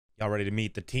Y'all ready to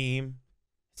meet the team?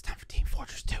 It's time for Team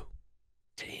Fortress 2.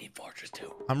 Team Fortress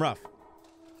 2. I'm Ruff.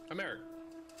 I'm Eric.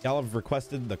 Y'all have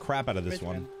requested the crap out of this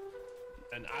one.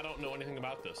 And I don't know anything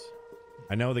about this.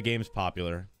 I know the game's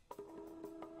popular.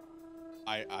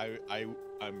 I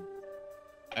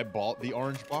bought the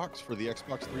orange box for the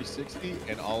Xbox 360,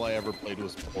 and all I ever played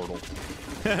was Portal.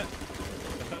 I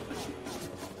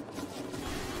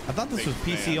thought this was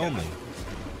PC only.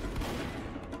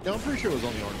 Yeah, I'm pretty sure it was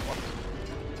on the orange box.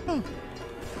 Huh.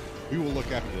 We will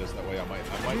look after this. That way,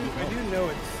 I do know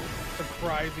it's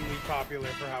surprisingly popular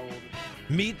for how old it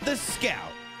is. Meet the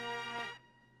Scout.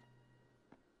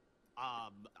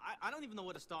 I don't even know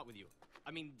where to start with you.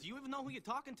 I mean, do you even know who you're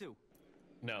talking to?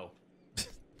 No.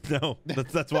 No,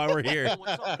 that's why we're here.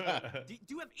 do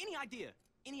you have any idea?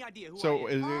 Any idea who So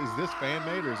I am? is this fan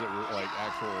made or is it like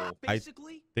actual?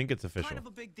 Basically, I think it's official. kind of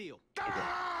a big deal. Okay.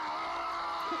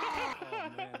 Oh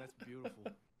man, that's beautiful.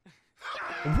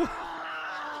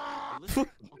 Listen,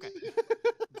 okay.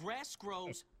 Grass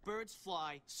grows, birds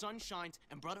fly, sun shines,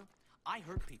 and brother, I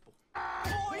hurt people.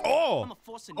 Boy, Oh! I'm a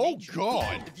force of Oh, nature.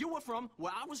 God. If you were from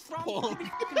where I was from, you'd be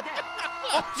fucking dead.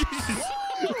 Oh, Jesus.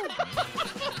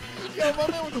 Yo, my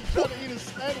man was trying to eat a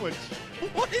sandwich.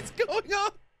 What is going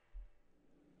on?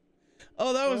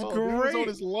 Oh, that was Dude great. was on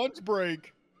his lunch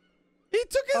break. He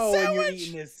took his Oh, and you're sandwich.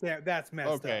 eating this sandwich. That's messed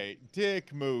up. Okay,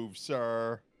 dick move,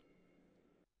 sir.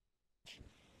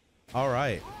 All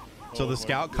right. So Oh the my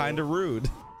Scout God. kind of rude.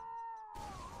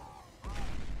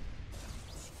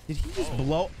 Did he just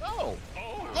blow? Oh,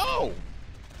 Oh.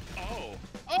 oh,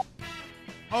 Oh.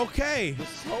 Okay. the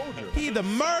soldier. He the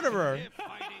murderer. If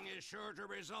fighting is sure to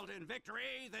result in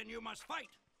victory, then you must fight.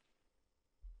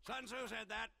 Sun Tzu said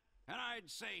that, and I'd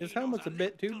say His he knows helmet's a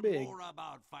bit too little big. more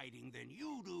about fighting than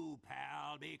you do,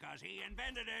 pal, because he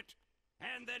invented it,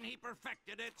 and then he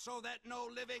perfected it so that no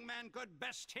living man could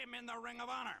best him in the Ring of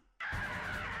Honor.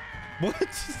 What?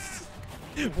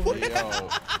 Yo,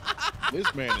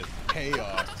 this man is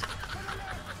chaos.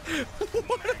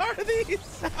 What are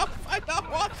these? How have I not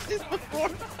watched this before?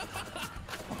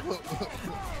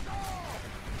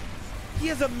 He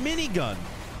has a minigun.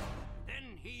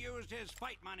 Then he used his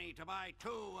fight money to buy 2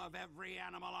 of every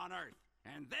animal on Earth.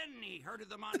 And then he herded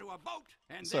them onto a boat,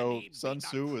 and So, then he Sun beat the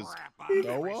Tzu is crap out of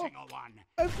every Noah? single one.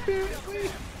 Apparently.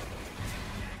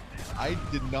 I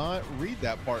did not read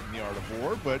that part in The Art of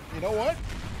War, but you know what?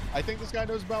 I think this guy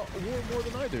knows about war more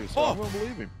than I do, so I'm gonna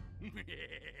believe him.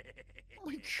 Oh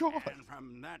my God. And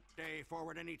from that day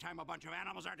forward, anytime a bunch of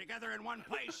animals are together in one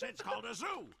place, it's called a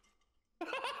zoo.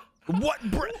 What?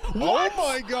 Oh What?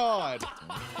 my God.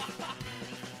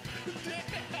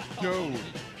 Dude,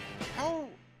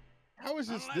 how is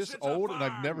this Unless this it's a old and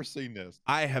I've farm. never seen this?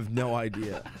 I have no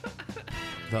idea.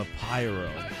 The pyro.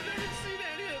 I've never seen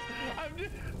any of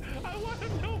this. I want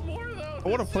to know more though. I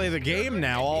want to play the game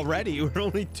now already. We're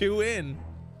only 2 in.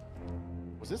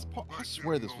 Was this part? I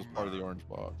swear this was part of the orange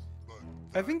box.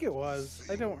 I think it was.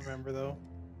 I don't remember though.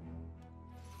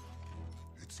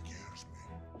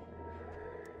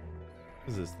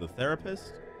 Is this the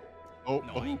therapist? Oh,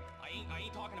 No, oh. I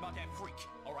ain't talking about that freak,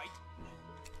 all right?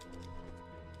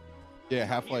 Yeah,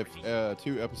 Half-Life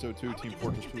 2, Episode 2, Team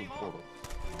Fortress 2, and Portal.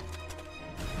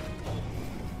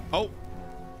 Oh.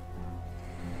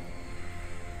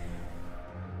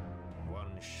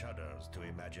 One shudders to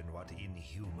imagine what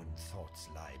inhuman thoughts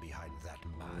lie behind that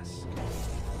mask.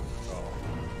 Oh,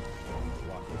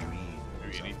 what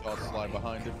dreams Any of thoughts lie chronic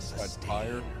behind it and besides sustained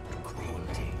fire?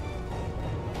 cruelty.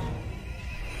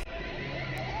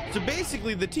 So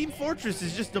basically, the Team Fortress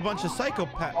is just a bunch of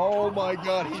psychopaths. Oh my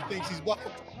God, he thinks he's black.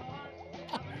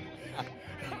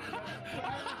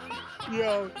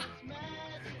 Yo,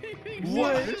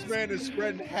 What? this man is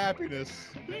spreading happiness.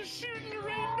 They're shooting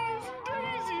rainbows and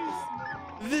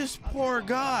daisies. This poor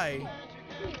guy.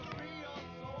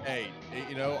 Hey,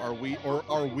 you know, are we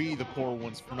the poor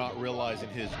ones for not realizing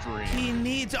his dream? He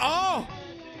needs. Oh.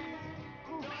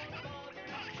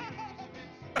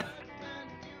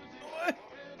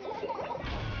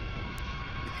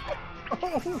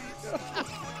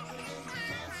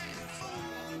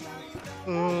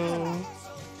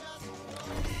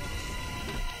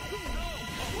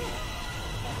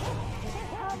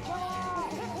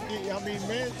 I mean,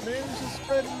 man's just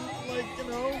spreading, like, you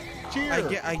know, cheer.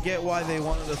 I get why they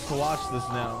wanted us to watch this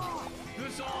now.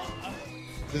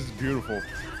 This is beautiful.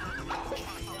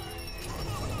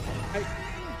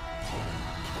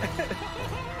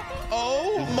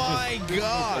 Oh my This is the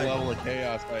God. level of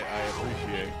chaos I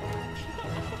appreciate.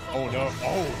 Oh no!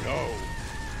 Oh no!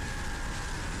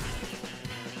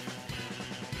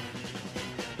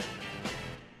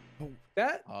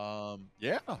 That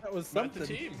Yeah. that was Met the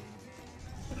something. team.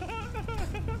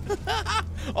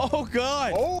 Oh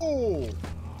God. Oh!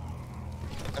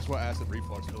 That's what acid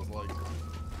reflux feels like.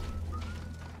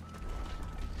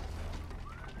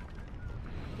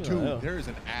 Dude, there is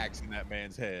an axe in that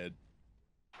man's head.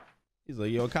 He's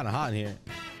like, yo, kind of hot in here.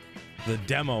 The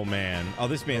demo man. Oh,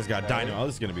 this man's got dynamite. Oh,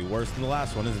 this is gonna be worse than the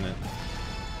last one, isn't it?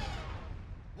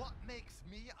 What makes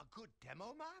me a good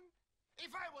demo man?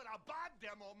 If I were a bad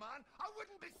demo man, I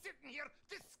wouldn't be sitting here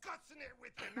discussing it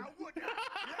with you, now would I?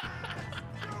 Yes,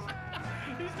 do it!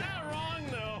 He's not wrong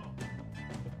though.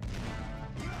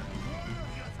 You're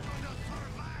gonna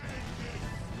survive this.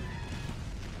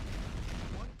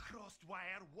 One crossed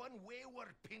wire, one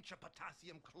wayward pinch of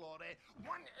potassium chloride,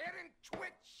 one errant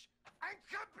twitch, and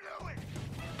kablooey!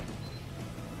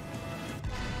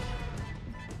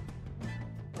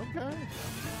 Okay.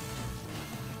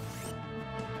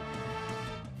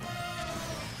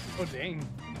 Oh dang.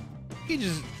 He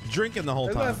just drinking the whole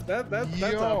time. That's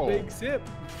a Yo. big sip.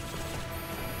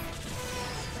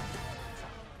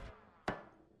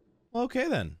 Okay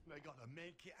then. I gotta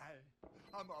make it out.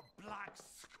 I'm a black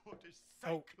Scottish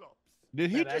Oh. cyclops. Did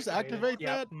he That just activated. activate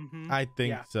Yep. that? Mhm. I think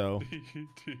Yeah. so.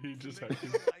 He just Likes of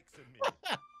me.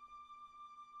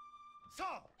 So,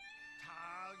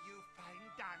 tall you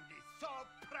fine dandy, so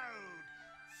proud,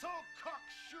 so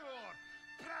cocksure,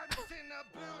 prancing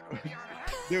about with your head.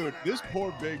 Dude, full of this iron. poor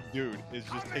big dude is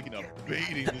just taking a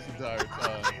beating this entire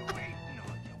I'll time. be waiting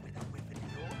on you with a whipping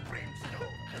your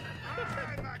brimstone.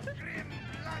 I'm a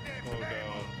grim-blooded Oh,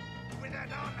 devil with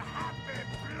an unhappy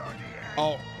bloody end.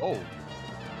 Oh.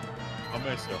 I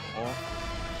messed up. Oh.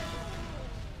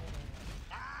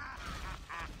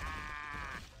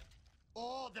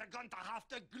 Oh, they're going to have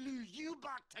to glue you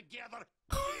back together.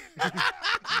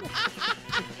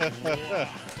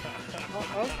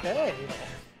 Okay.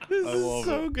 This I is love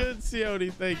so it. good,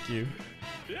 Sione. Thank you.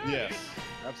 Yes,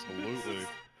 absolutely.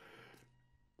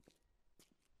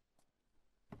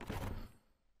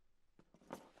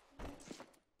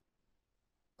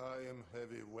 I am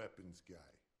heavy weapons guy.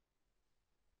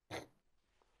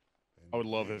 I would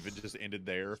love if it just ended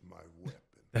there. It's my weapon.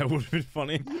 That would have been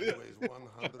funny. It weighs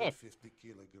 150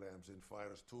 kilograms and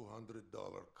fires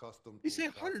 $200 custom. You say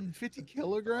 150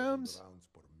 kilograms? Rounds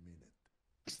per minute.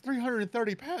 It's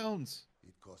 330 pounds.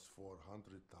 It costs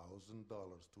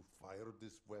 $400,000 to fire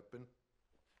this weapon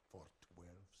for 12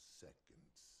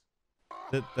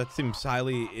 seconds. That seems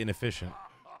highly inefficient.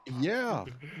 Yeah.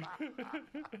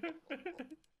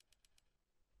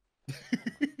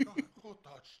 God, who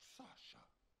touched Sasha?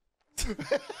 Who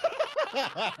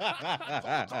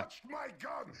touched my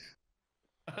gun?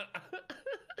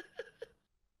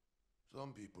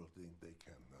 Some people think they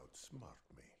can outsmart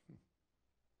me.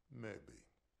 Maybe.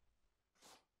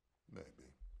 Maybe.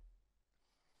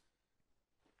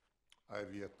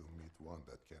 I've yet to meet one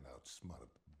that can outsmart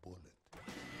Bullet.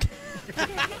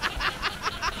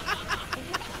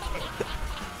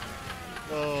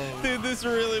 Oh, Dude, this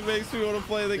really makes me want to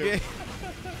play the Dude. game.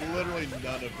 literally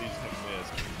none of these have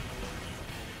missed.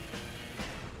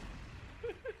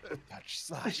 Touch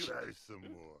Sasha. Try some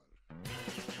more.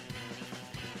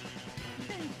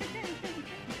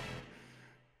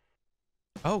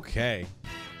 Okay.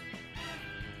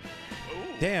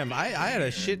 Damn, I had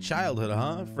a shit childhood,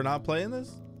 huh? For not playing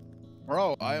this?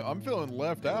 Bro, I'm feeling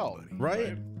left out.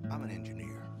 Right? I'm an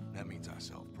engineer. That means I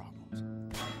solve problems.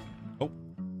 Oh.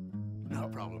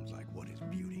 Not problems like what is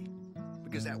beauty,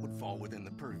 because that would fall within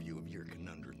the purview of your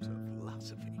conundrums of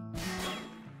philosophy.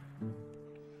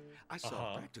 I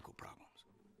solve practical problems.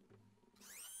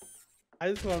 I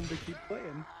just want him to keep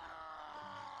playing.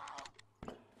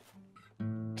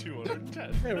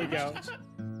 210. There we go.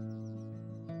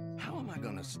 How am I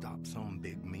gonna stop some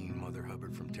big mean Mother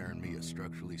Hubbard from tearing me a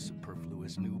structurally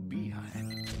superfluous new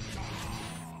behind?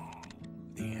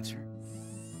 The answer?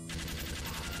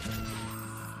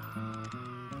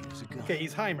 Use a gun. Okay,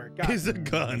 he's Heimer. Got He's it. a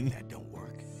gun. That don't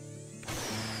work.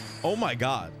 Oh my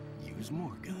god. Use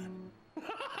more gun.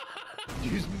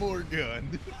 Use more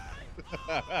gun.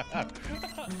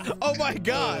 Oh my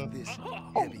god. This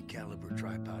heavy caliber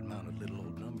tripod mounted little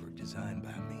old number designed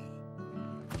by me.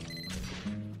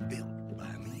 Built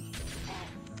by me.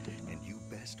 And you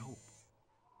best hope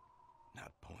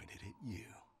not pointed at you.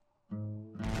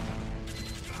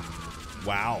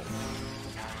 Wow.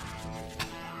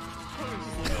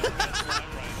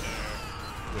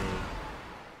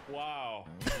 Wow.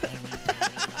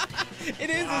 It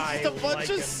is. It's just a bunch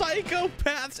of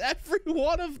psychopaths, every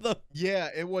one of them. Yeah,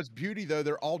 it was beauty though.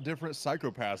 They're all different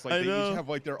psychopaths. Like I they know. each have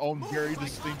like their own very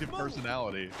distinctive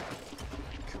personality.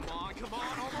 Come on,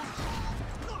 almost.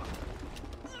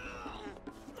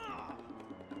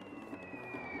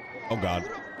 Oh god.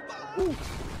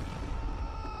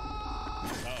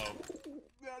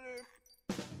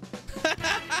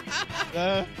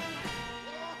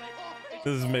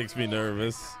 This makes me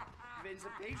nervous. When the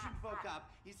patient woke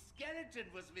up, his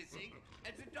skeleton was missing,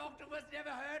 and the doctor was never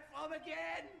heard from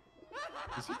again.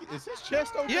 Is his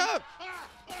chest open? Yep.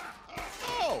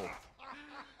 Oh.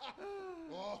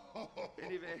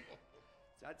 Anyway,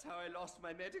 that's how I lost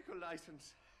my medical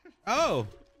license. Oh.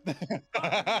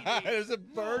 There's a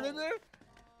bird in there?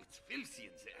 It's filthy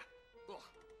in there. Oh.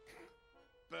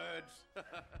 Birds.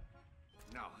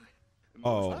 No.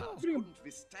 Oh. Most cars couldn't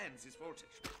withstand this voltage.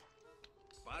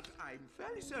 But I'm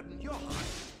fairly certain you're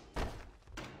right.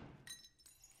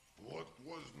 What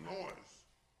was noise?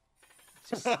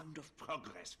 The sound of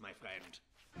progress, my friend.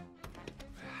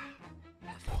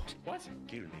 What?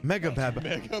 Kill me. Mega baboon.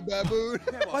 Mega baboon.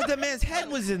 Why that man's head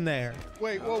was in there?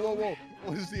 Wait, whoa.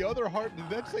 Was the other heart, did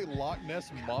that say Loch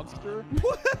Ness Monster?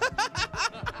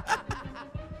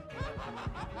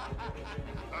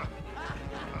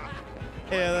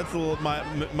 Yeah, that's a little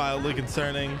mildly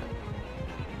concerning.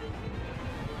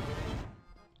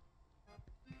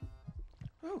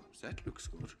 Oh, that looks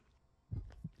good.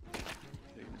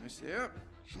 Very nice there.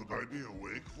 Should I be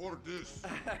awake for this?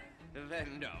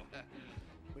 Then no.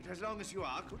 But as long as you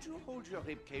are, could you hold your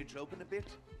rib cage open a bit?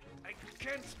 I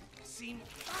can't seem.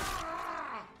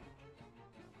 Ah!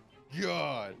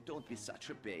 God. Don't be such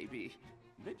a baby.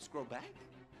 Ribs grow back.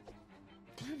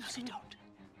 No, they don't.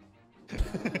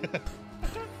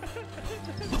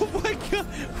 Oh my god!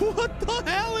 What the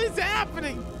hell is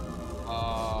happening?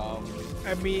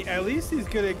 I mean, at least he's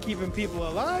good at keeping people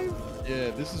alive.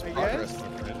 Yeah, this is I progress, guess.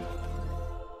 my friend.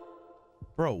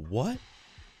 Bro, what?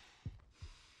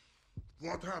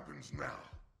 What happens now?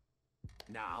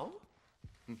 Now?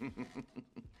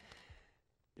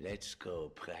 Let's go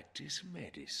practice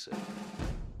medicine.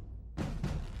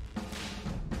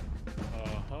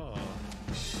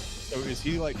 So is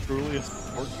he like truly a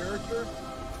support character?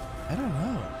 I don't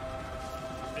know.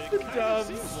 It The kind of doves.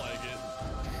 seems like it.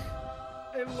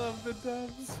 I love the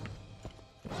doves.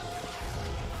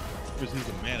 Because he's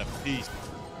a man of peace.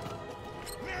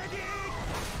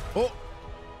 Oh.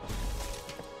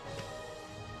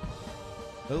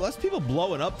 There are less people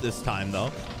blowing up this time,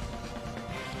 though.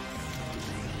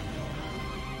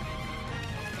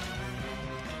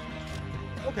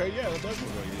 Okay, yeah, that does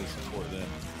look like he is support then.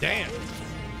 Damn.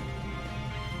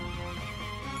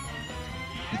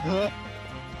 Oh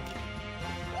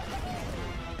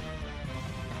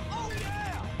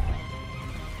yeah!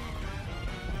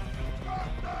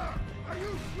 Are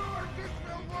you sure this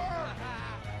will work?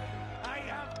 I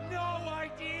have no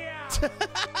idea!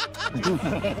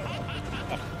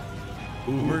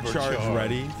 Uber charge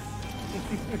ready.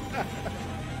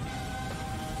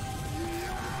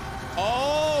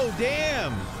 Oh,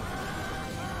 damn.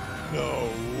 No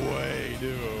way,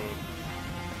 dude.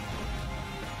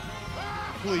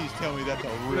 Please tell me that's a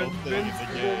real thing in the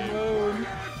game. Mode.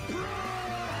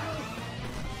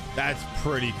 That's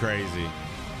pretty crazy.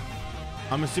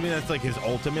 I'm assuming that's like his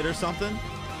ultimate or something.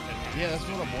 Yeah, that's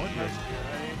what I'm wondering.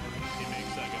 He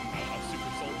makes like a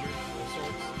super soldier of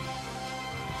sorts.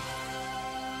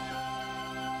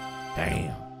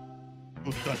 Damn.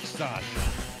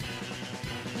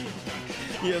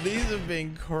 Yeah, these have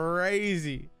been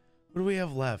crazy. What do we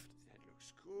have left? That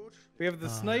looks good. We have the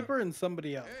sniper and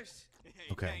somebody else. Yes.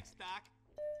 Okay. Thanks, Doc.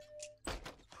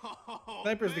 Oh,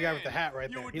 Sniper's the guy with the man. hat right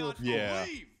You there. would He not looks Yeah.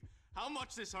 believe how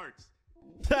much this hurts.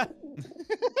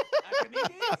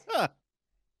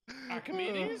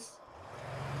 Archimedes?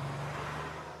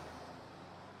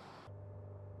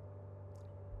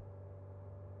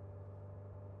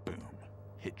 Boom.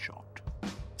 Hit shot.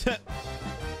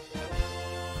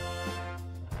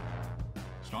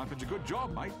 Sniping's a good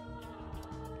job, mate.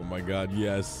 Oh my god,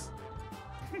 yes.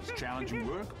 It's challenging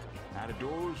work, out of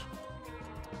doors.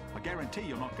 I guarantee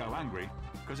you'll not go hungry,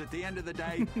 because at the end of the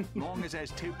day, long as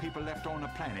there's 2 people left on the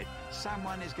planet,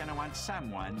 someone is going to want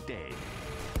someone dead.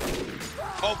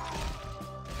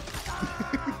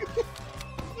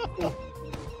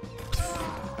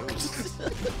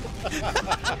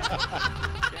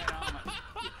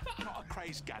 Not a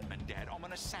crazed gunman, Dad. I'm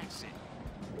an assassin.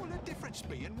 Well, the difference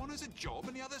being one has a job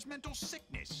and the other's mental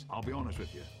sickness. I'll be honest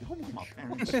with you. My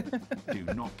parents do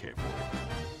not care for it.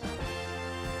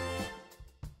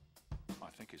 I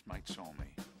think his mate saw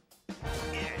me.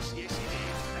 Yes, yes,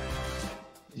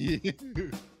 he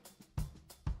did.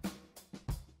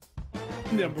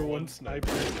 #1 sniper.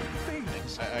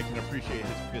 Feelings. I can appreciate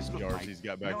his fist Look, jars mate, he's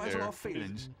got you know, back there's a lot there. of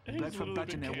feelings. He's Blokes for literally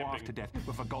bludgeon their been wife to camping. death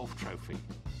with a golf trophy.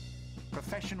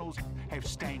 Professionals have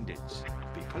standards.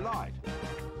 Be polite.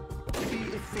 Be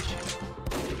efficient.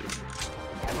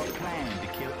 have a plan to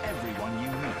kill everyone you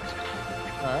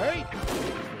meet. All right.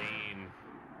 Clean.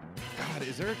 God,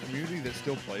 is there a community that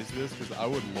still plays this? Because I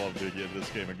would love to give this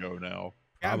game a go now.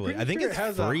 Yeah, I'm Probably. pretty I think sure it's it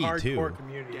has free, a hardcore too.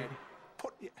 community.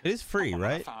 It is free,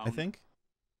 right? I think.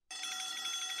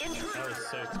 That was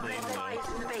so clean,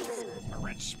 though. A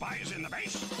red spy is in the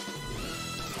base.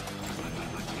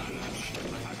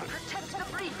 Protect the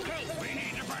briefcase. We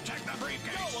need to protect the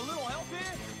briefcase. A little help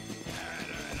here?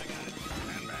 I got it.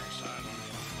 Stand back, son.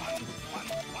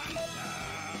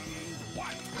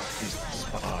 One.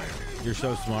 You're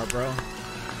so smart, bro.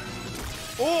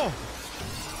 Oh!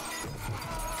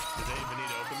 Did they even need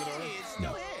to open the door? It's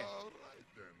still here.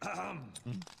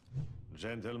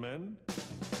 Gentlemen.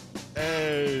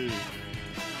 Hey.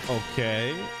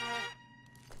 Okay.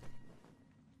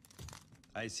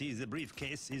 I see the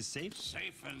briefcase is safe.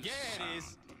 Safe and Yeah, it sound.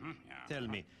 is. Tell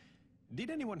me, did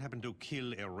anyone happen to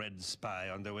kill a red spy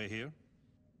on the way here?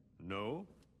 No?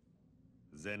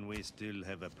 Then we still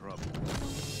have a problem.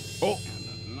 Oh!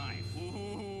 Knife.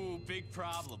 Ooh, big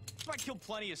problem. I killed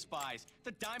plenty of spies.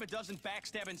 The dime a dozen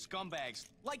backstabbing scumbags.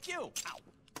 Like you. Ow.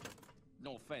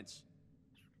 No offense.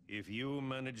 If you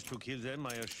managed to kill them,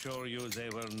 I assure you they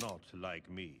were not like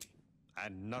me.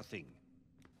 And nothing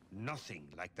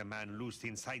like the man loosed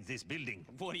inside this building.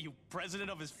 What are you, president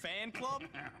of his fan club?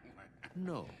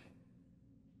 No.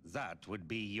 That would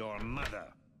be your mother.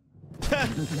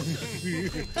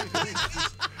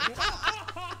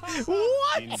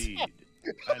 What? Indeed.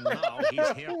 And now he's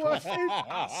here to fight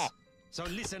us. So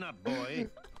listen up, boy.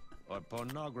 Or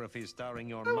pornography starring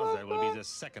your mother will be the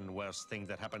second worst thing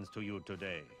that happens to you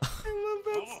today. I love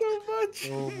that so much.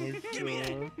 Oh my Give me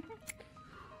that.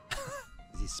 God.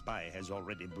 This spy has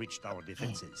already breached our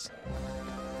defenses.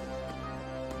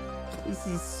 This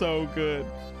is so good.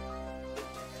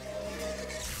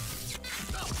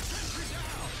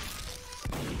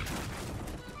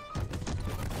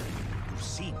 You've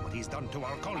seen what he's done to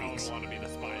our I colleagues. don't want to be the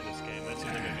spy in this game. That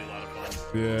seems like it'd be a lot of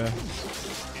fun. Yeah.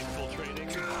 Infiltrating.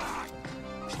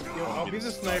 Yo, I'll be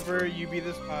the sniper, you be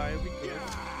the spy. We good.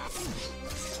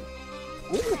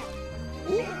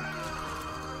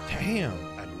 Damn.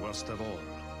 And worst of all,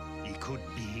 he could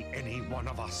be any one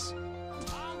of us.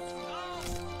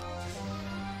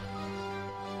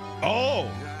 Oh!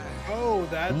 Oh,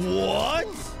 that's. What?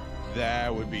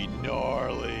 That would be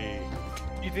gnarly.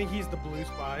 You think he's the blue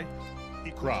spy?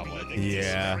 He could Probably. be in this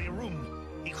Yeah. very room.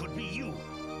 He could be you.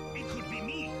 He could be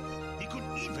me. He could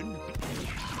even be...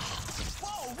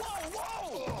 Whoa, whoa,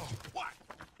 whoa! What?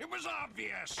 It was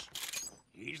obvious.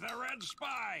 He's the red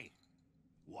spy.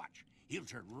 Watch. He'll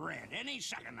turn red any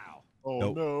second now. Oh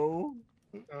Nope. no.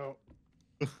 Oh.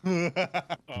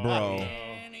 Bro.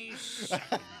 Any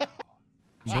second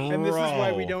now. And this is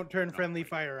why we Bro. don't turn friendly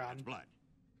fire on. Blood.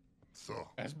 So,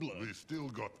 That's blood. we still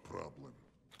got problem.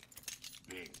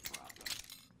 Big problem.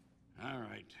 All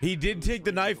right. He did take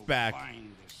the Who's knife gonna back.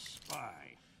 Find the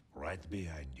spy. Right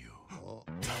behind you.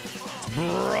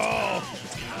 Bro.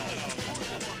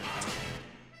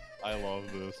 I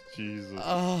love this. Jesus.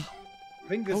 I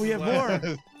think this Oh, we is have last-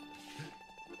 more.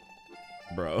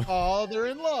 Bro. Oh, they're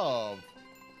in love.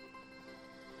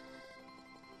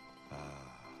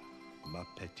 Ma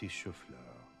petit chauffeur.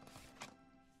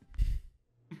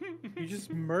 You just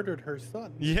murdered her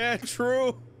son. Yeah,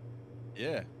 true.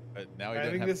 Yeah. But now he I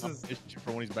doesn't think have this competition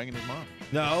for when he's banging his mom.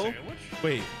 No. Sandwich?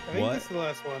 Wait, I think what? this is the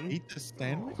last one. Eat the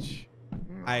sandwich.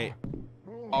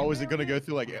 Oh, is it gonna go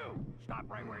through like? Stop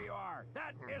right where you are.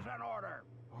 That is an order.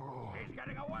 He's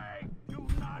getting away. Do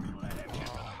not let him get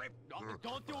to the rip.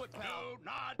 Don't do it, pal. Do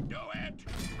not do it.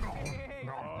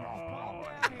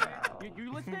 Hey,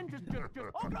 you listening? Just.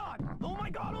 Oh God! Oh my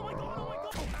God! Oh my God! Oh my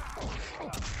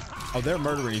God! Oh, they're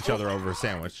murdering each other over a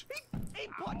sandwich. He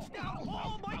punched out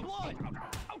all my blood.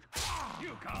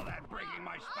 You call that breaking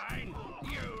my spine?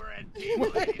 You red team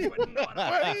wouldn't want to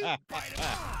fight my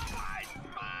spine.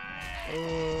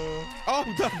 Oh,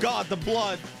 the God, the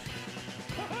blood.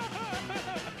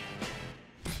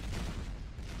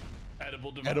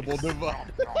 Edible device. Edible device.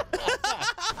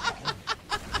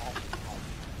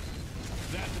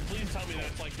 Please tell me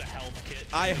that's like the health kit.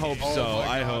 I hope Oh so. my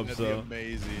I God, hope that'd be so.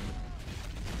 amazing.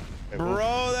 Hey,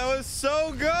 Bro, that was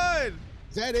so good.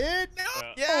 Is that it?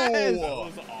 Yes. That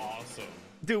was awesome.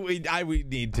 Dude,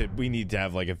 we need to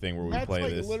have like a thing where we That's play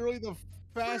like this. literally the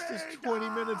fastest 20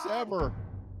 minutes ever.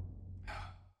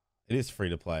 It is free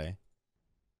to play.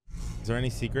 Is there any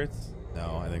secrets?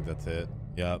 No, I think that's it.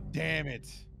 Yep. Damn it.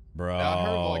 Bro. Now, I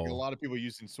heard like a lot of people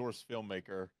using Source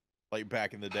Filmmaker like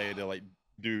back in the day to like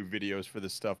do videos for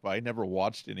this stuff, but I never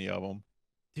watched any of them.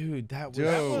 Dude, that was Dude.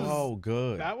 so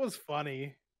good. That was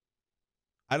funny.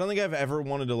 I don't think I've ever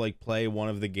wanted to like play one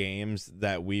of the games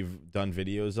that we've done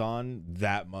videos on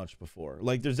that much before.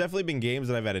 Like, there's definitely been games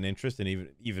that I've had an interest in,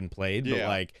 even played, but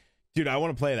like, dude, I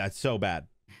want to play that so bad.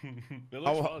 It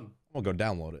looks fun. I'm gonna go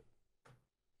download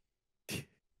it.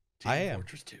 I am.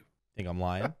 Fortress 2. Think I'm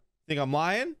lying? Think I'm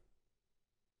lying?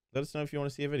 Let us know if you want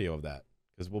to see a video of that,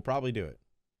 because we'll probably do it.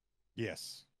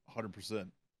 Yes, 100%.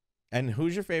 And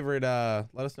who's your favorite?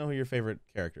 Let us know who your favorite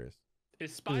character is.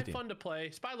 Is Spy fun to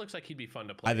play? Spy looks like he'd be fun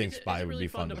to play. I think Spy would be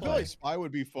fun to I feel like Spy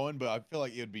would be fun, but I feel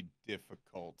like it would be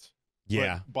difficult.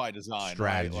 Yeah, but by design,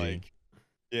 strategy. Right? Like,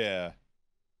 yeah.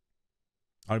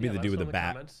 I would be the dude with the the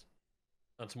bat. comments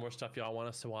on some more stuff y'all want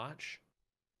us to watch.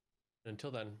 And until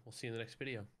then, we'll see you in the next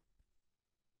video.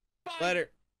 Bye.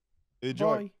 Later.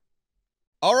 Enjoy. Bye.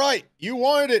 All right, you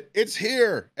wanted it. It's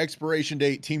here. Expiration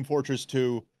date, Team Fortress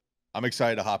 2. I'm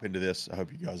excited to hop into this. I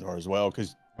hope you guys are as well,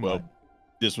 because, well,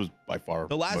 this was by far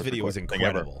the last video was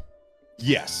incredible.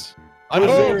 Yes. I don't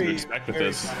know what to expect with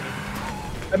this.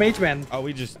 I'm H-Man. Oh,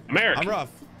 we just American. I'm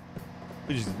rough.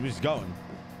 We just going.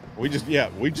 We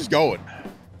just going.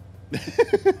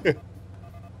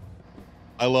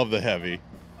 I love the heavy.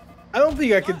 I don't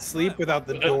think I could sleep without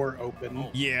the door open.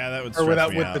 Yeah, that would. Or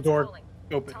without me with out. the door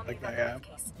open like I have.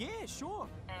 Yeah, sure.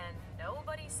 And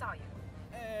nobody saw you.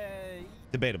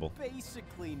 Debatable.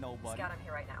 Basically nobody. Scout, I'm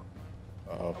here right now.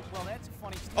 Well, that's a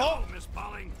funny story. Oh, Miss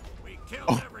Polling, we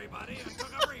killed everybody and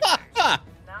took everything.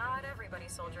 Not everybody,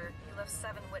 soldier. You left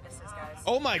 7 witnesses, guys.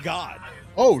 Oh my God.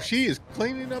 Oh, she is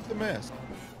cleaning up the mess.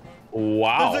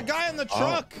 Wow. There's a guy in the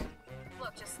truck.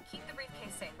 Look, just keep the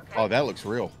briefcase safe, okay? Oh, that looks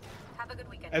real. Have a good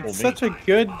weekend. It's such a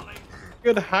good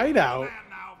hideout.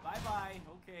 Bye-bye.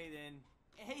 Okay, then.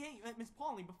 Hey, Miss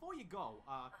Pauling, before you go,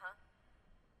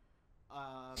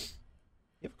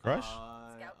 You have a crush?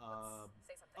 Scout, let's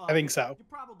say something. I think so. You're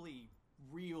probably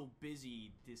real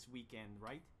busy this weekend,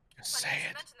 right? Say Funny you it.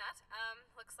 should mention that.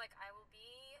 Looks like I will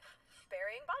be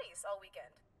burying bodies all weekend,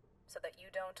 so that you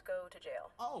don't go to jail.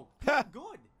 Oh,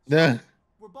 good. Yeah.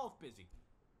 We're both busy.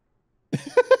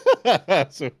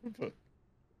 So,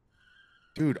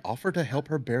 dude, offer to help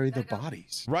her bury the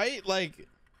bodies. Right? Like,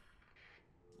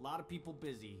 A lot of people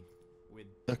busy with.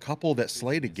 The couple that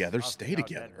slay together stay That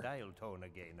together. dial tone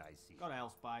again, I see. Go to hell,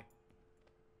 Spy.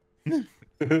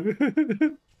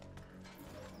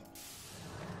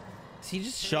 is he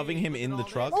just shoving him in the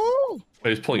truck? Oh,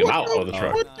 He's pulling him out of the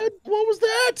truck. what was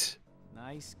that?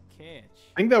 Nice catch.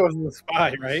 I think that was the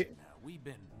Spy, right? We've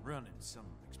been running some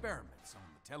experiments on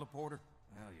the teleporter.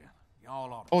 Well,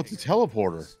 y'all ought to Oh, it's a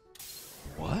teleporter.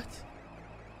 What?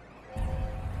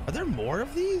 Are there more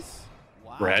of these?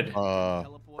 Wow. Bread?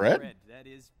 Teleport bread? That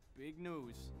is big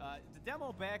news. The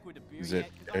demo back with the beer. Is it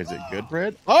yet? is it good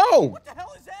bread? Oh, What the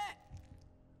hell is that?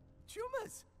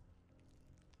 Chumas.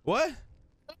 What?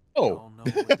 oh. know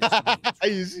what this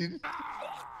means. You see?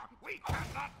 We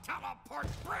cannot teleport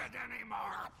bread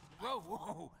anymore.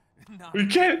 Whoa. No. We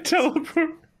can't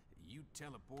teleport. You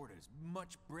teleport as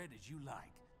much bread as you like.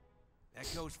 That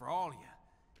goes for all of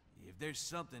you. If there's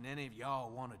something any of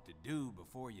y'all wanted to do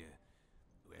before you,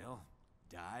 well,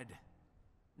 died,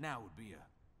 now would be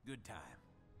a good time.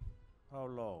 How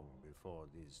long before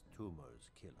these tumors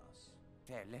kill us?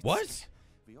 There, let's What? see.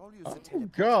 We all use the Oh,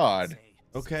 teleport, God. say,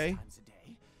 6 Okay. times a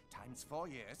day, times 4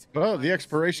 years. Oh, the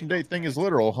expiration date thing is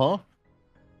literal, huh?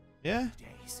 Yeah.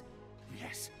 Days.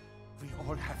 Yes, we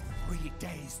all have 3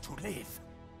 days to live.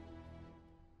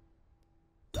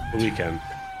 The weekend.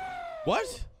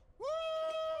 What?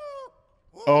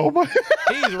 Oh my!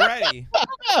 He's ready.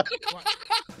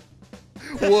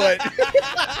 What?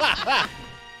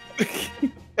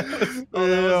 Oh,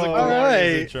 that was a All glorious right.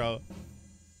 intro. Well,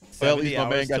 at 70 least my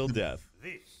man hours got till the- death.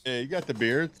 This Yeah, you got the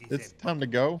beer. It's time to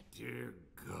go. Dear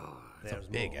God. there's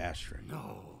Big more. ashtray.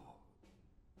 No.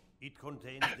 It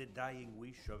contains the dying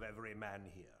wish of every man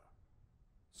here.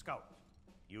 Scout,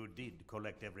 you did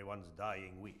collect everyone's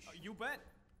dying wish. You bet.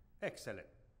 Excellent.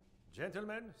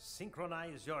 Gentlemen,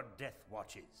 synchronize your death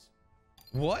watches.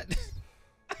 What?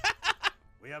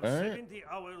 We have All right. 70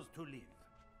 hours to live.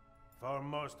 For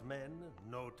most men,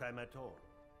 no time at all.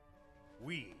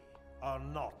 We are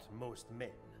not most men.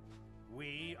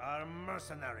 We are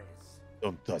mercenaries.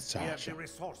 Don't touch We have Sasha. the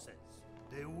resources,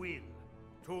 the will,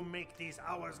 to make these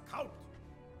hours count.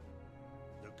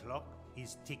 The clock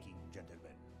is ticking,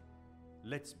 gentlemen.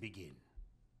 Let's begin.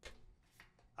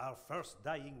 Our first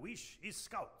dying wish is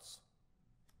Scout's.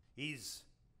 He's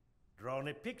drawn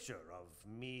a picture of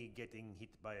me getting hit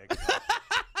by a car.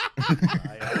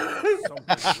 I have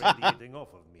something radiating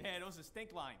off of me. Yeah, those are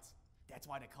stink lines. That's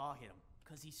why the car hit him.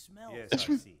 Because he smells. Yes,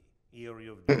 I see. Here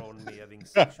you've drawn me having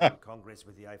sexual congress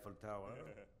with the Eiffel Tower.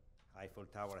 Eiffel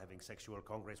Tower having sexual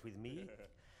congress with me.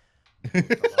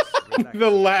 The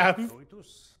laugh. I'm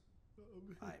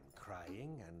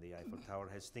crying, and the Eiffel Tower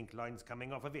has stink lines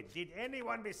coming off of it. Did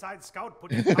anyone besides Scout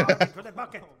put his power into the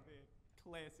bucket?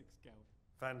 Classic Scout.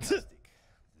 Fantastic.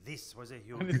 This was a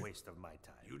huge waste of my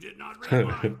time. You did not read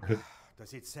mine.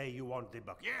 Does it say you want the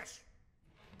bucket? Yes.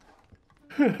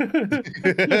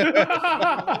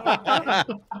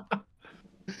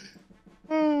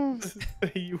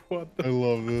 You want the I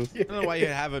love this. I don't know why you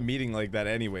have a meeting like that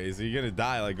anyways. You're gonna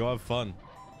die. Like, go have fun.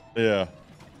 Yeah.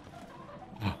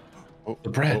 The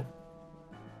bread.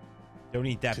 Don't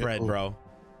eat that bread, bro.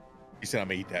 He said, I'm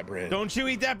gonna eat that bread. Don't you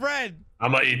eat that bread.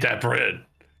 I'm gonna eat that bread.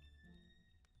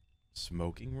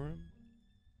 Smoking room?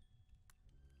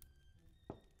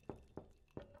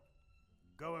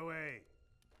 Go away.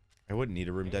 I wouldn't need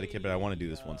a room dedicated, but I want to do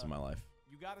this once in my life.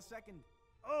 You got a second?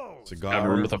 Oh, Cigar, Have a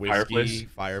room with a whiskey,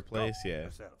 fireplace? yeah.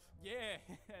 yourself. Yeah,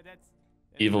 that's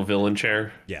Evil villain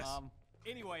chair. Yes.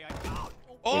 Anyway,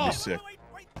 Oh! Be sick.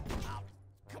 Wait. Ow.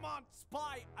 Come on,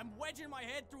 Spy. I'm wedging my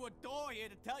head through a door here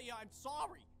to tell you I'm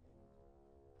sorry.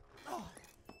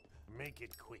 Make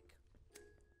it quick.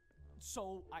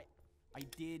 So I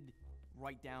did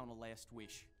write down a last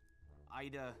wish.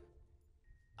 I'd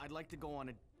like to go on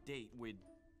a date with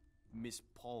Miss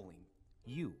Pauling.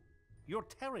 You're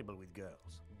terrible with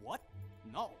girls. What?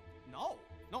 No,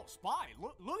 Spy.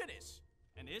 Look at this.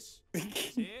 And this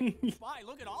here. Spy,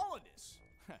 look at all of this.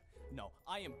 No,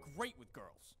 I am great with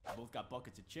girls. I both got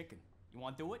buckets of chicken. You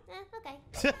want to do it?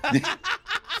 Okay.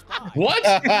 Spy, What?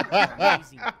 you're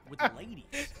amazing with the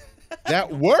ladies. That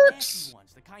You know, works. the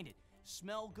ones that kind of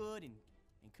smell good and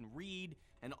can read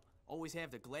and always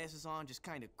have their glasses on, just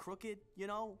kind of crooked, you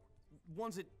know?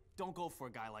 Ones that don't go for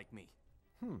a guy like me.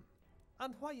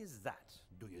 And why is that,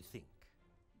 do you think?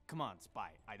 Come on,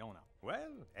 Spy. I don't know.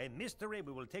 Well, a mystery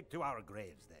we will take to our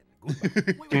graves then.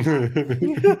 Goodbye. Wait.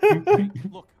 Okay,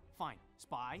 look, fine.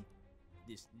 Spy,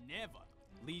 this never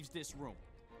leaves this room.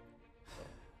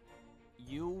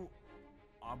 You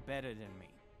are better than me,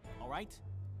 all right?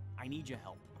 I need your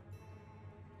help.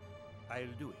 I'll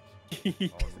do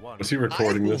it. On one. Was he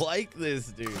recording I this? like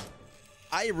this, dude.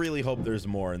 I really hope there's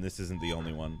more, and this isn't the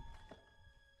only one.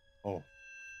 Oh.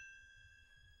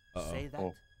 Say that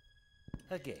Oh.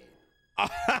 again.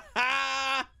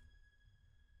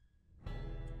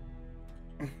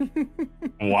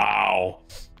 Wow.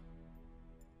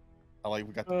 I like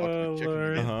we got the bucket of chicken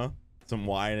Lord. again. Some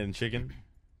wine and chicken.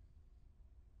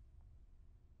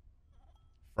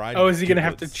 Fried. Oh, is he gonna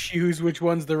have to giblets. choose which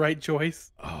one's the right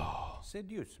choice? Oh.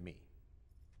 Seduce me.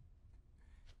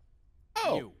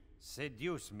 Oh. You.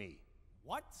 Seduce me.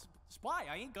 What? Spy,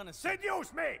 I ain't gonna say.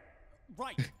 Seduce me!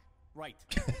 Right.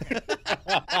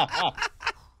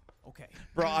 Okay.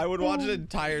 Bro, I would watch an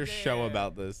entire show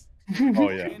about this. Oh,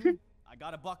 yeah. Chicken. I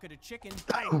got a bucket of chicken.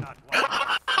 I'm not one of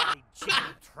those fried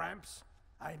chicken tramps.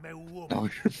 I'm a woman. Oh,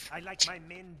 I like my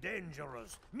men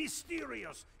dangerous,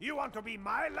 mysterious. You want to be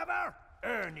my lover?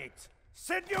 Earn it.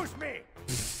 Seduce me!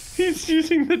 He's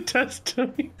using the test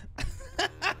dummy.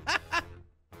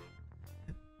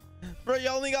 Bro, you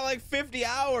only got like 50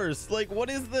 hours. Like, what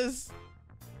is this?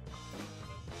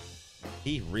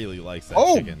 He really likes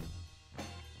that chicken.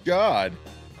 God.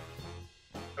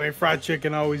 I mean, fried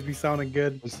chicken always be sounding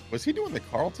good. Was he doing the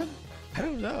Carlton? I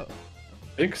don't know.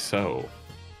 I think so.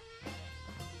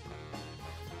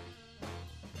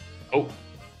 Oh.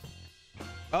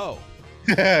 Oh.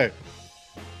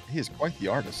 He is quite the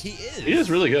artist. He is. He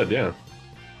is really good, yeah.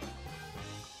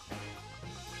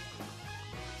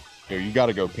 Here, you got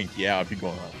to go pinky out if you're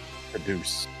going to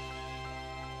produce.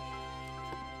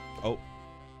 Oh.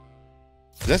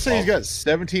 Does that say he's got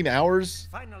 17 hours?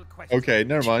 Final question. Okay,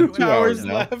 never mind. 2 hours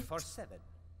now. left. For 7.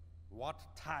 What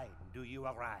time do you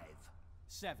arrive?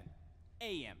 7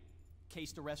 a.m.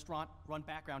 Case the restaurant, run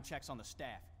background checks on the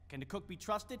staff. Can the cook be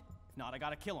trusted? If not, I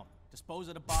gotta kill him. Dispose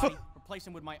of the body, replace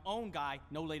him with my own guy,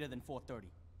 no later than 4:30.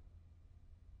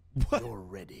 You're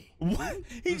ready. What?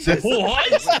 He just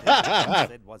What?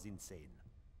 Said was insane.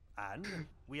 And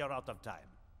we are out of time.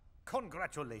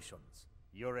 Congratulations.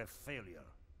 You're a failure.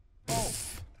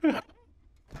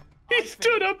 He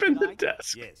stood up in the Did I?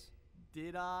 desk. Yes.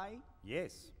 Did I?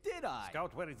 Yes. Did I?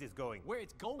 Scout, where is this going? Where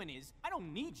it's going is, I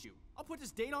don't need you. I'll put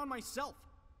this date on myself.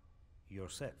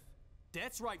 Yourself.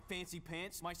 That's right, fancy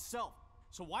pants, myself.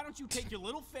 So why don't you take your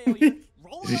little failure,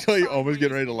 roll it Is up he like almost sideways,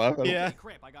 getting ready to laugh at him? Yeah. Okay,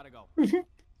 crap, I gotta go.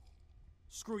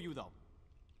 Screw you, though.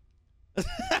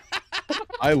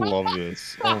 I love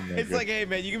this. Oh my It's God. like, hey,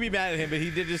 man, you can be mad at him, but he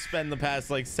did just spend the past,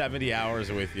 like, 70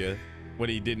 hours with you when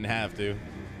he didn't have to.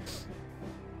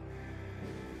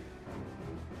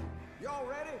 Y'all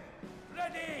ready?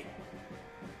 Ready!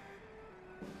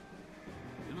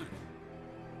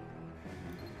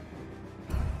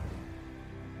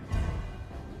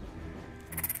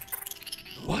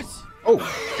 What? Oh,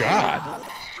 God.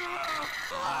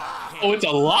 Oh, it's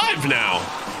alive now.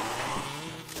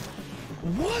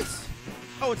 What?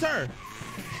 Oh, it's her.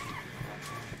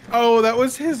 Oh, that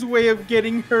was his way of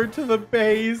getting her to the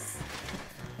base.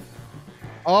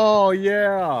 Oh,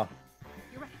 yeah.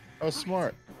 That was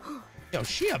smart. Yo,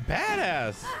 she a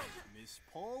badass. Miss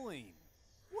Pauline,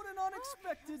 what an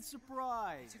unexpected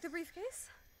surprise. Took the briefcase?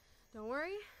 Don't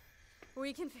worry.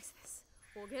 We can fix this.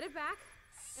 We'll get it back,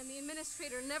 and the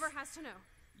administrator never has to know.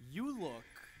 You look,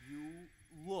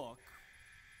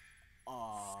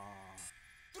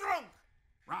 Drunk!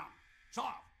 Round,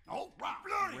 soft, no,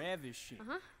 round, ravishing.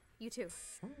 Uh-huh. You too.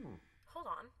 Hold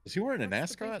on. Is he wearing an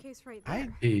What's the ascot? briefcase right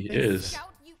there? He is.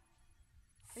 Scout, are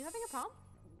you having a problem?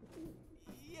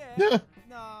 Yeah.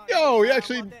 Yo, he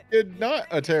actually did not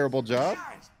a terrible job.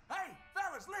 Guys, hey,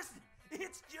 fellas, listen.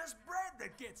 It's just bread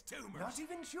that gets tumors. Not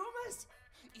even tumors.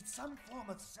 It's some form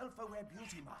of self-aware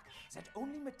beauty mark that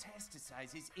only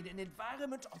metastasizes in an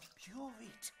environment of pure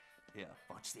heat. Here,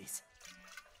 watch this.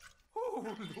 Oh,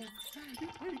 look, it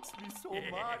hates me so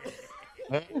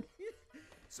much.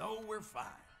 So we're fine,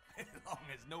 as long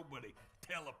as nobody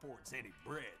teleports any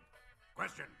bread.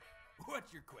 Question.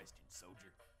 What's your question,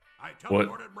 soldier? I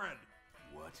teleported bread.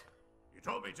 What? You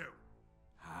told me to.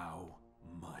 How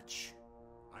much?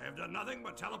 I have done nothing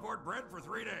but teleport bread for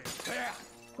 3 days.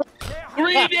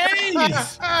 3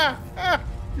 days!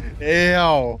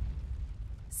 Ew.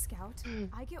 Scout,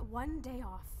 I get 1 day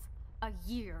off a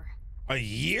year. A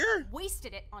year?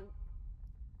 Wasted it on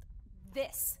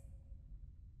this.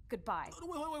 Goodbye.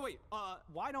 Wait.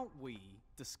 Why don't we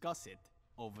discuss it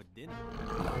over dinner?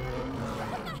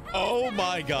 Oh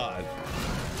my God.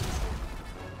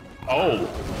 Oh.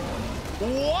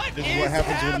 What This is what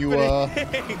happens when you yeah,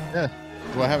 this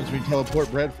is what happens when you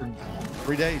teleport bread for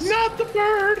 3 days. Not the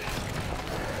bird.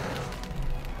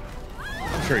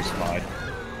 I'm sure he's fine.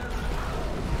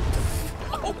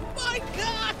 Oh my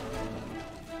God.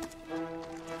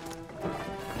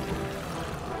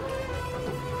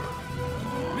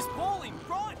 Miss Pauline,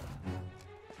 run!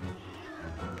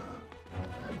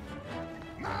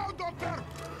 Now, doctor!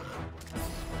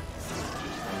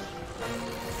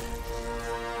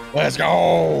 Let's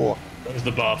go. There's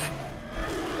the buff.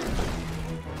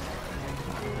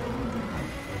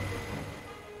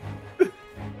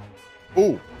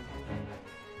 Ooh.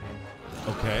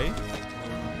 Okay.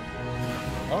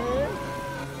 All right.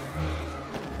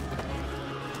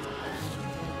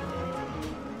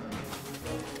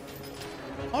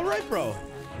 All right, bro.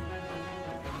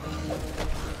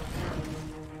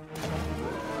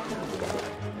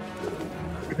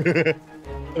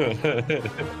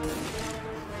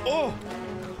 Oh.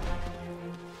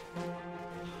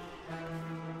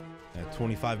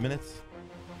 25 minutes.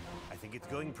 I think it's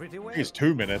going pretty well. It's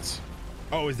 2 minutes.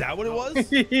 Oh, is that what it was?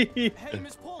 Hey,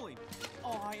 Miss Pauline.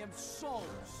 Oh, I am so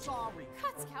sorry.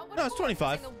 Cut, Scout. What No, a it's fool.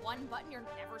 25. The one button you're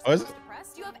never Oh, is supposed to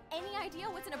press. Do you have any idea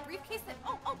what's in a briefcase that...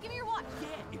 Oh, give me your watch. Yeah,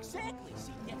 exactly.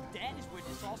 See, that is where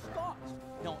this all starts.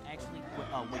 No, actually, wait.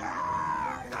 Oh,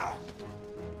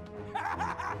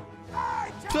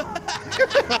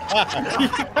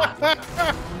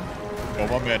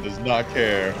 my man does not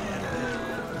care.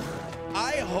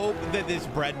 I hope that this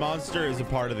bread monster is a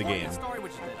part of the game. Story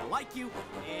which is that I like you,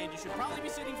 and you should probably be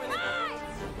sitting for the... Guys!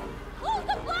 Close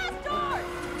the blast door!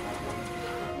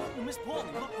 Well, Miss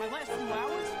Pauline, look, my last few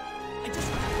hours, I just...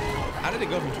 How did it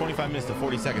go from 25 minutes to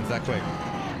 40 seconds that quick?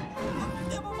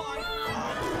 Never mind.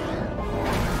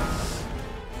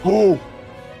 Oh.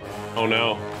 Oh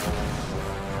no.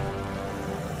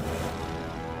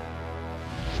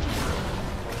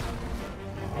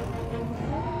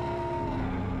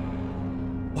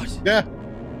 What? Yeah.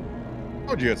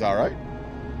 Told you it's all right.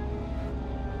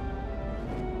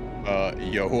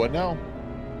 Yo, what now?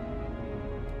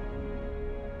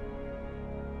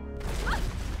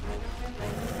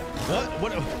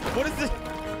 What is this?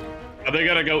 Are they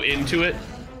gonna go into it?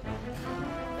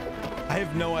 I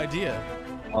have no idea.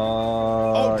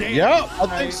 Damn. Yeah, I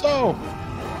think so.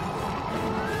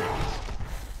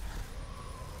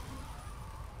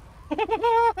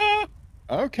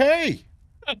 Okay.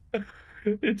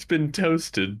 It's been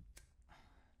toasted.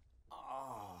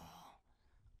 Oh.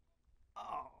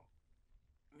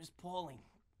 Miss Pauline,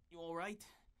 you all right?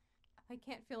 I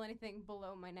can't feel anything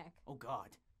below my neck. Oh, God.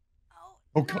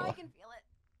 Oh, Now God. I can feel it.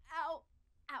 Ow.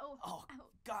 Ow. Oh, Ow.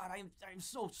 God, I'm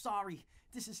so sorry.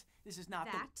 This is not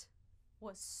That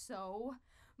was so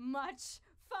much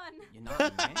fun. You're not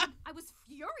mad? I was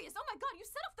furious. Oh my God, you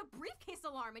set off the briefcase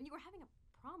alarm and you were having a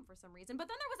prom for some reason. But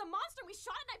then there was a monster and we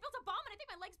shot it and I built a bomb and I think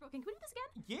my leg's broken. Can we do this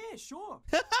again? Yeah, sure.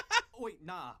 Oh, wait,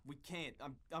 nah, we can't.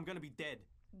 I'm gonna be dead.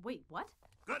 Wait, what?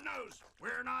 Good news. news.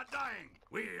 We're not dying.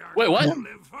 We are Wait, what? going to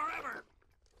live forever.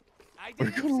 I We're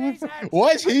didn't gonna say live- that. Why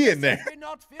is he I in there? said we're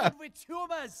not filled with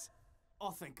tumors.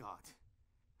 Oh, thank God.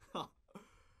 Huh.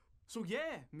 So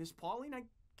yeah, Miss Pauline, I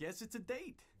guess it's a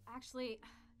date. Actually,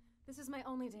 this is my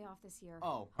only day off this year.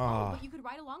 Oh. But you could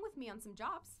ride along with me on some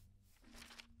jobs.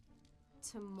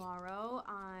 Tomorrow,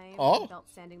 I'm belt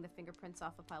sanding the fingerprints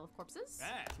off a pile of corpses.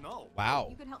 No. Wow.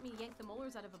 You could help me yank the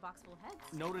molars out of a box full of heads.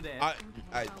 Noted that.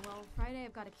 Well, Friday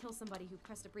I've got to kill somebody who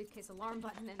pressed a briefcase alarm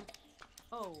button and...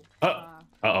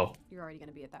 You're already going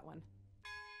to be at that one.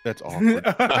 That's awkward. Dude,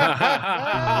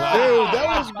 that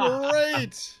was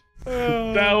great.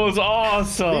 That was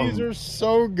awesome. These are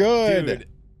so good. Dude,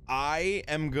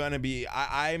 I'm gonna be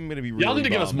really Y'all need to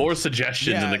give us bummed. more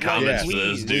suggestions in the comments for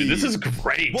this, dude. This is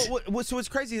great. So what's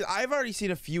crazy is I've already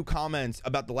seen a few comments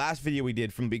about the last video we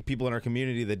did from big people in our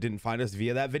community that didn't find us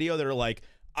via that video. That are like,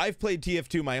 I've played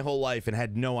TF2 my whole life and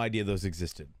had no idea those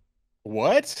existed.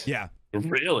 What? Yeah.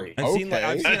 Really? I've seen a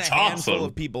handful awesome.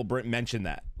 of people mention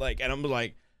that. Like, and I'm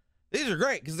like, these are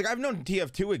great because like I've known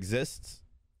TF2 exists,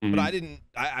 but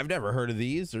I've never heard of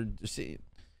these or seen.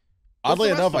 Oddly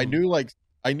enough, I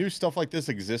knew stuff like this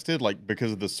existed, like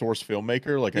because of the source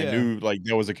filmmaker. Like I knew like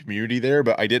there was a community there,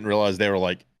 but I didn't realize they were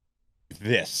like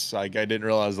this. Like I didn't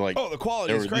realize like the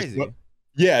quality is crazy.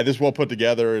 This well put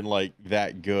together and like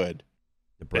that good.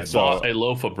 They fought a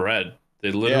loaf of bread.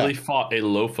 They literally fought a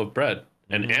loaf of bread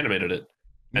and animated it,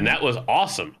 and that was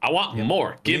awesome. I want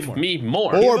more. Give me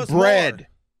more. More bread.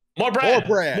 More bread. More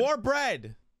bread. More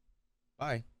bread.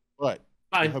 Bye. But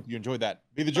Bye. I hope you enjoyed that.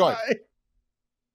 Be the joy. Bye.